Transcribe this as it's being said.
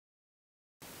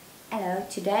Hello,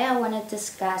 today I want to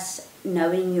discuss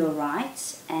knowing your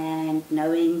rights and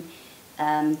knowing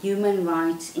human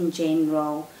rights in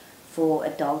general for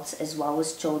adults as well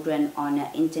as children on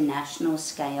an international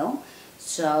scale.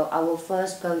 So I will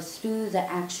first go through the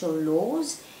actual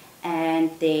laws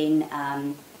and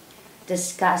then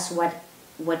discuss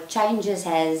what changes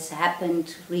has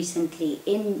happened recently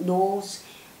in laws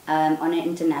on an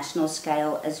international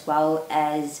scale, as well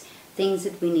as things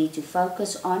that we need to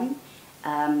focus on.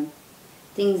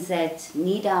 Things that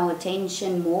need our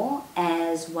attention more,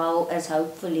 as well as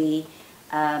hopefully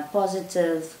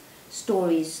positive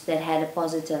stories that had a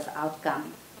positive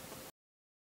outcome.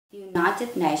 The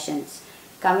United Nations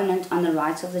Covenant on the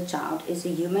Rights of the Child is a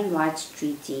human rights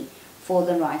treaty for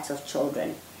the rights of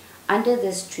children. Under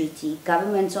this treaty,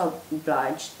 governments are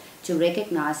obliged to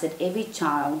recognize that every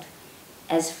child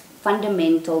has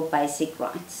fundamental basic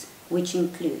rights, which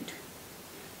include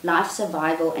life,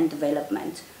 survival and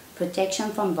development, protection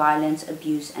from violence,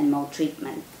 abuse and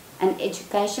maltreatment, an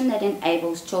education that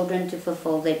enables children to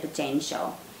fulfill their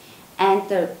potential, and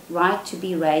the right to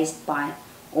be raised by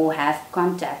or have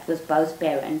contact with both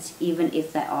parents even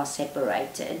if they are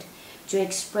separated, to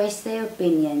express their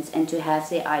opinions and to have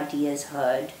their ideas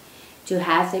heard, to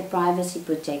have their privacy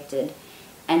protected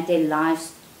and their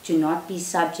lives to not be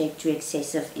subject to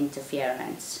excessive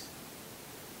interference.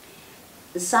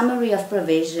 The summary of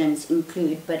provisions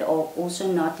include, but are also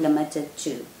not limited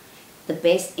to, the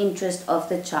best interest of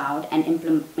the child and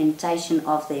implementation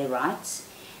of their rights,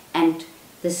 and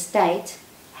the state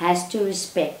has to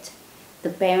respect the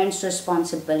parents'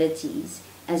 responsibilities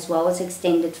as well as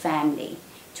extended family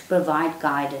to provide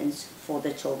guidance for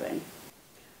the children.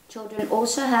 Children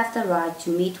also have the right to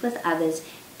meet with others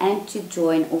and to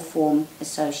join or form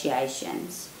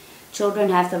associations. Children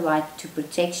have the right to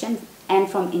protection and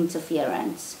from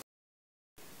interference.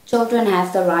 Children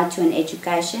have the right to an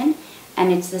education,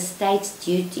 and it's the state's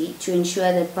duty to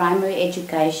ensure that primary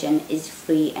education is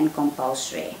free and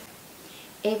compulsory.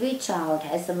 Every child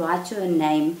has the right to a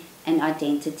name and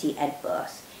identity at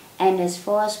birth, and as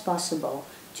far as possible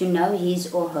to know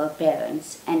his or her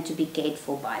parents and to be cared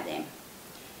for by them.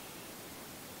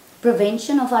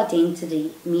 Prevention of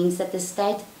identity means that the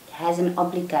state has an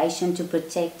obligation to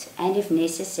protect and, if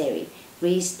necessary,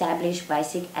 re-establish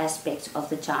basic aspects of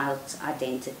the child's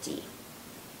identity.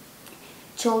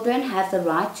 Children have the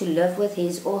right to live with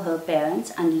his or her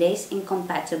parents unless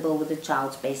incompatible with the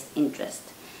child's best interest.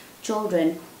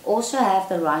 Children also have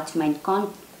the right to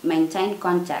maintain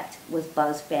contact with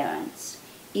both parents,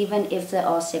 even if they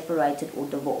are separated or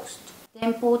divorced. The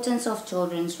importance of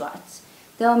children's rights.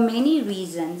 There are many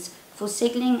reasons for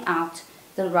singling out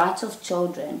the rights of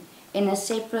children in a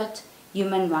separate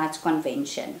human rights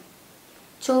convention.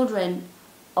 Children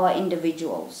are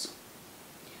individuals.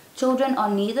 Children are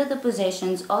neither the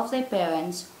possessions of their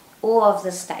parents or of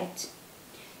the state.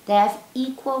 They have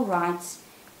equal rights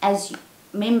as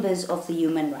members of the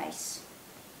human race.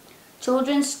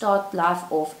 Children start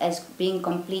life off as being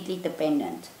completely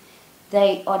dependent.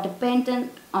 They are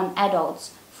dependent on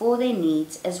adults for their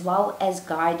needs as well as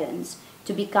guidance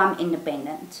to become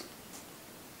independent.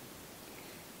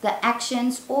 The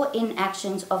actions or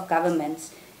inactions of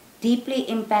governments deeply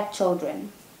impact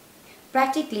children.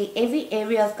 Practically every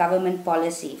area of government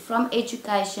policy, from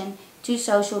education to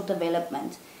social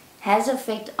development, has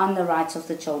effect on the rights of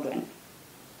the children.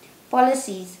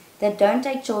 Policies that don't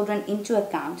take children into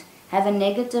account have a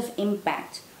negative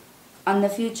impact on the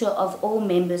future of all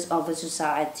members of a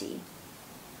society.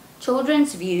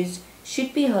 Children's views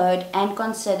should be heard and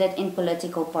considered in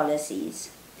political policies.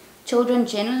 Children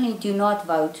generally do not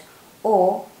vote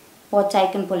or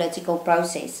partake in political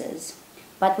processes,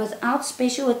 but without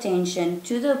special attention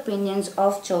to the opinions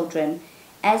of children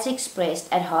as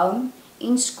expressed at home,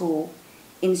 in school,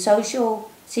 in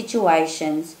social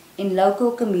situations, in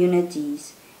local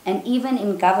communities, and even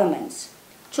in governments,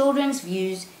 children's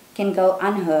views can go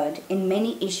unheard in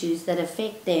many issues that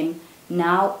affect them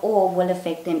now or will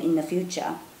affect them in the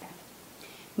future.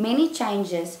 Many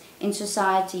changes in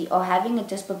society are having a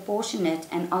disproportionate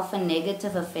and often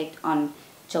negative effect on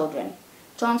children.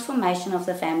 Transformation of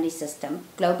the family system,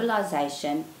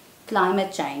 globalization,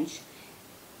 climate change,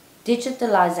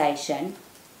 digitalization,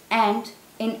 and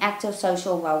inactive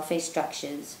social welfare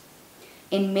structures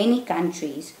in many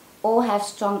countries all have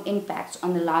strong impacts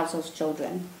on the lives of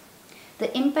children.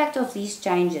 The impact of these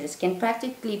changes can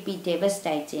practically be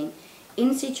devastating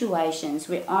in situations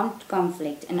where armed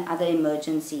conflict and other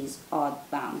emergencies are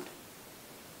bound.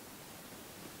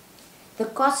 The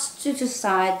costs to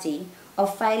society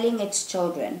of failing its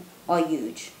children are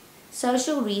huge.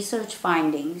 Social research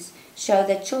findings show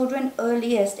that children's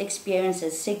earliest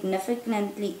experiences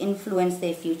significantly influence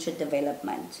their future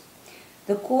development.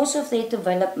 The course of their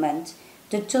development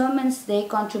determines their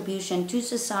contribution to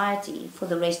society for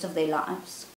the rest of their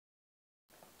lives.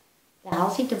 The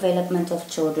healthy development of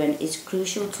children is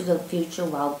crucial to the future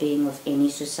well-being of any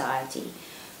society.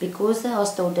 Because they are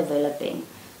still developing,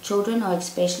 children are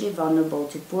especially vulnerable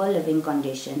to poor living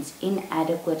conditions,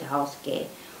 inadequate health care,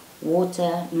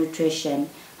 water, nutrition,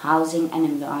 housing and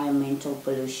environmental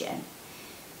pollution.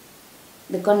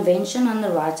 The Convention on the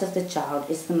Rights of the Child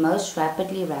is the most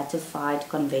rapidly ratified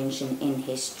convention in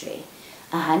history.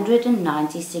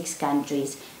 196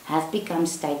 countries have become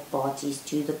state parties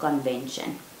to the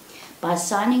convention. By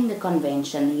signing the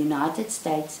convention, the United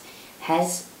States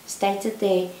has stated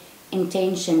their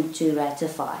intention to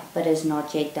ratify, but has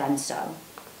not yet done so.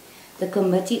 The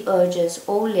committee urges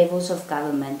all levels of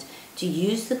government to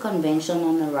use the Convention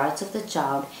on the Rights of the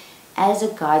Child as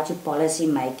a guide to policy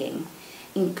making,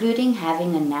 including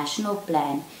having a national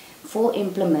plan for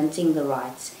implementing the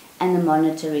rights and the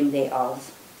monitoring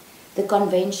thereof. The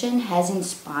Convention has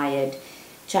inspired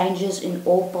changes in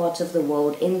all parts of the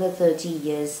world in the 30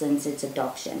 years since its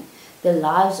adoption. The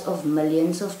lives of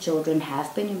millions of children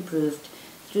have been improved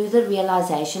through the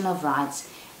realization of rights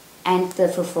and the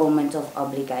fulfillment of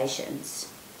obligations.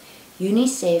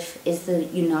 UNICEF is the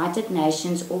United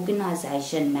Nations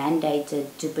organization mandated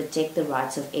to protect the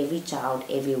rights of every child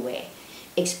everywhere,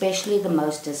 especially the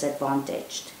most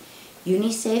disadvantaged.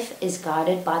 UNICEF is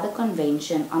guided by the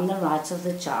Convention on the Rights of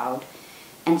the Child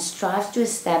and strives to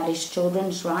establish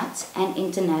children's rights and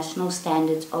international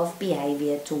standards of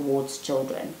behavior towards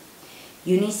children.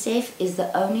 UNICEF is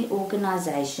the only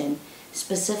organization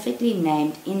specifically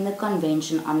named in the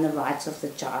Convention on the Rights of the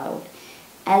Child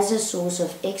as a source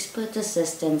of expert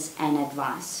assistance and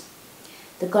advice.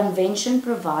 The Convention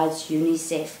provides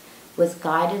UNICEF with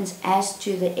guidance as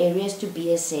to the areas to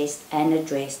be assessed and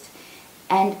addressed,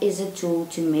 and is a tool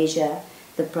to measure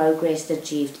the progress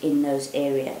achieved in those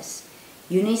areas.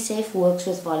 UNICEF works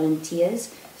with volunteers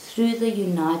through the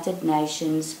United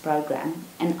Nations program,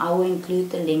 and I will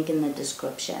include the link in the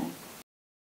description.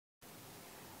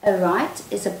 A right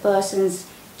is a person's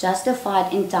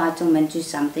justified entitlement to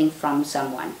something from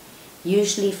someone,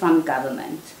 usually from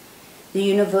government. The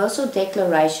Universal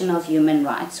Declaration of Human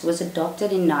Rights was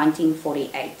adopted in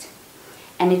 1948,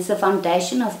 and it's the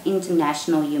foundation of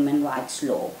international human rights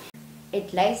law.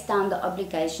 It lays down the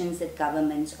obligations that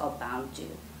governments are bound to,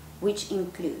 which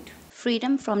include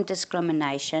freedom from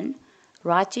discrimination,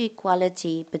 right to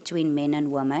equality between men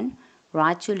and women,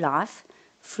 right to life,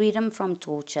 freedom from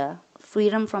torture,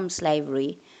 freedom from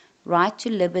slavery, right to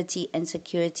liberty and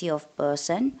security of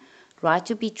person, right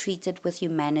to be treated with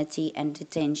humanity and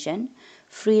detention,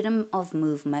 freedom of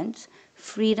movement,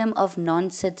 freedom of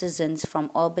non-citizens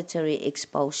from arbitrary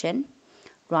expulsion,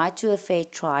 right to a fair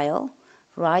trial,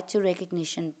 right to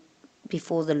recognition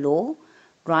before the law,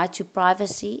 right to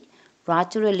privacy,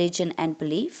 right to religion and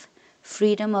belief,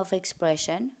 freedom of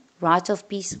expression, right of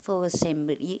peaceful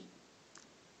assembly,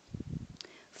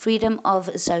 freedom of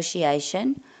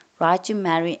association, right to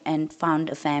marry and found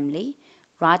a family,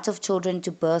 right of children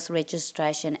to birth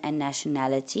registration and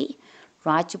nationality,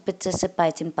 right to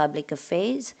participate in public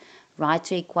affairs, right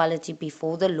to equality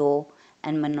before the law,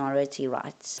 and minority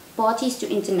rights. Parties to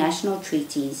international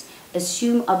treaties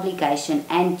assume obligation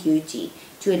and duty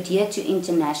to adhere to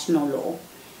international law.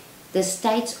 The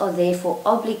states are therefore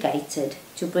obligated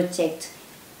to protect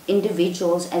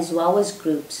individuals as well as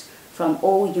groups from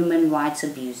all human rights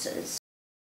abuses.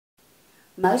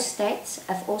 Most states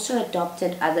have also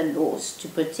adopted other laws to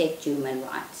protect human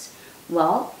rights,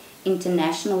 while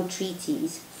international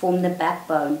treaties form the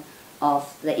backbone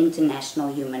of the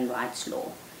international human rights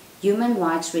law. Human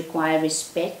rights require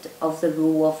respect of the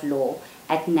rule of law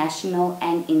at national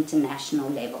and international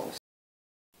levels.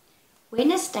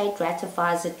 When a state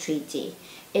ratifies a treaty,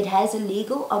 it has a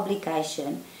legal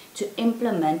obligation to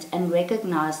implement and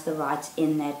recognize the rights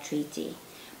in that treaty.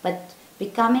 But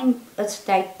becoming a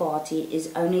state party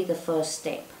is only the first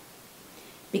step.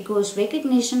 Because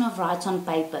recognition of rights on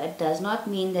paper does not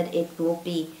mean that it will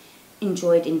be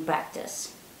enjoyed in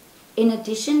practice. In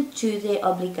addition to their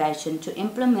obligation to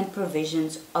implement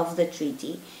provisions of the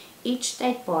treaty, each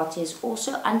state party is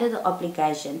also under the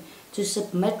obligation to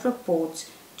submit reports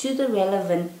to the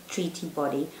relevant treaty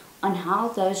body on how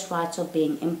those rights are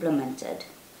being implemented.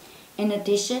 In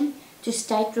addition to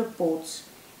state reports,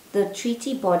 the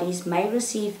treaty bodies may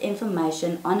receive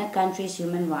information on a country's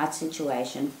human rights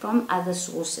situation from other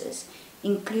sources,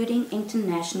 including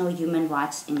international human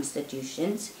rights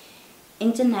institutions,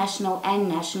 international and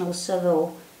national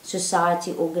civil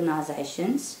society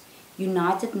organizations,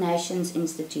 United Nations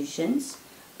institutions,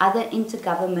 other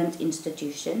intergovernment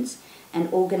institutions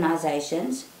and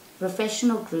organizations,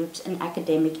 professional groups and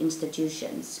academic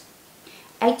institutions.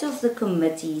 8 of the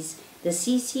committees, the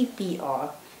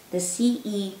CCPR, the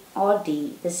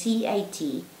CERD, the CAT,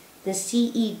 the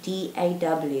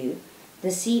CEDAW, the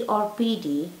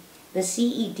CRPD, the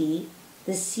CED,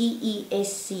 the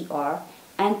CESCR,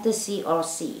 and the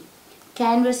CRC,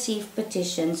 can receive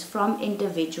petitions from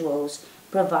individuals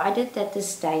provided that the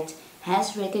state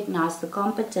has recognized the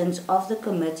competence of the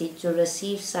committee to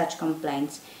receive such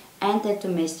complaints and that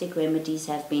domestic remedies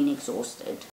have been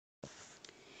exhausted.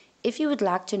 If you would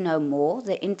like to know more,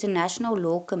 the International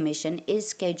Law Commission is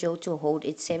scheduled to hold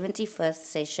its 71st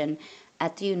session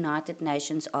at the United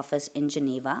Nations office in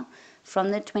Geneva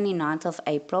from the 29th of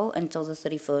April until the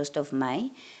 31st of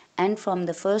May and from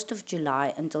the 1st of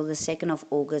July until the 2nd of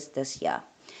August this year.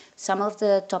 Some of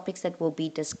the topics that will be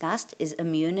discussed is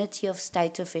immunity of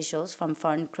state officials from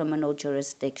foreign criminal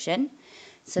jurisdiction,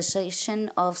 cessation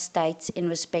of states in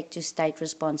respect to state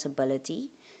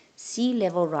responsibility, sea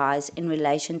level rise in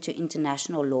relation to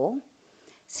international law,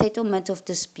 settlement of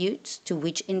disputes to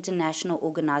which international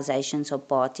organizations are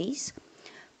parties,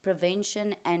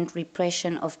 prevention and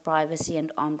repression of piracy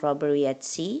and armed robbery at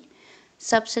sea,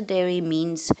 subsidiary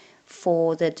means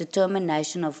for the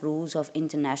determination of rules of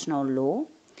international law,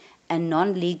 and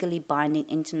non-legally binding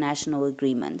international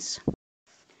agreements.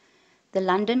 The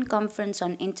London Conference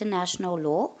on International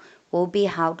Law will be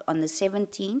held on the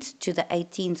 17th to the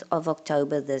 18th of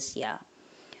October this year.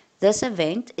 This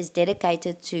event is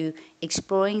dedicated to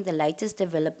exploring the latest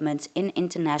developments in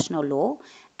international law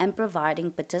and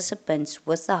providing participants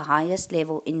with the highest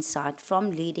level insight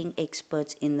from leading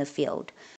experts in the field.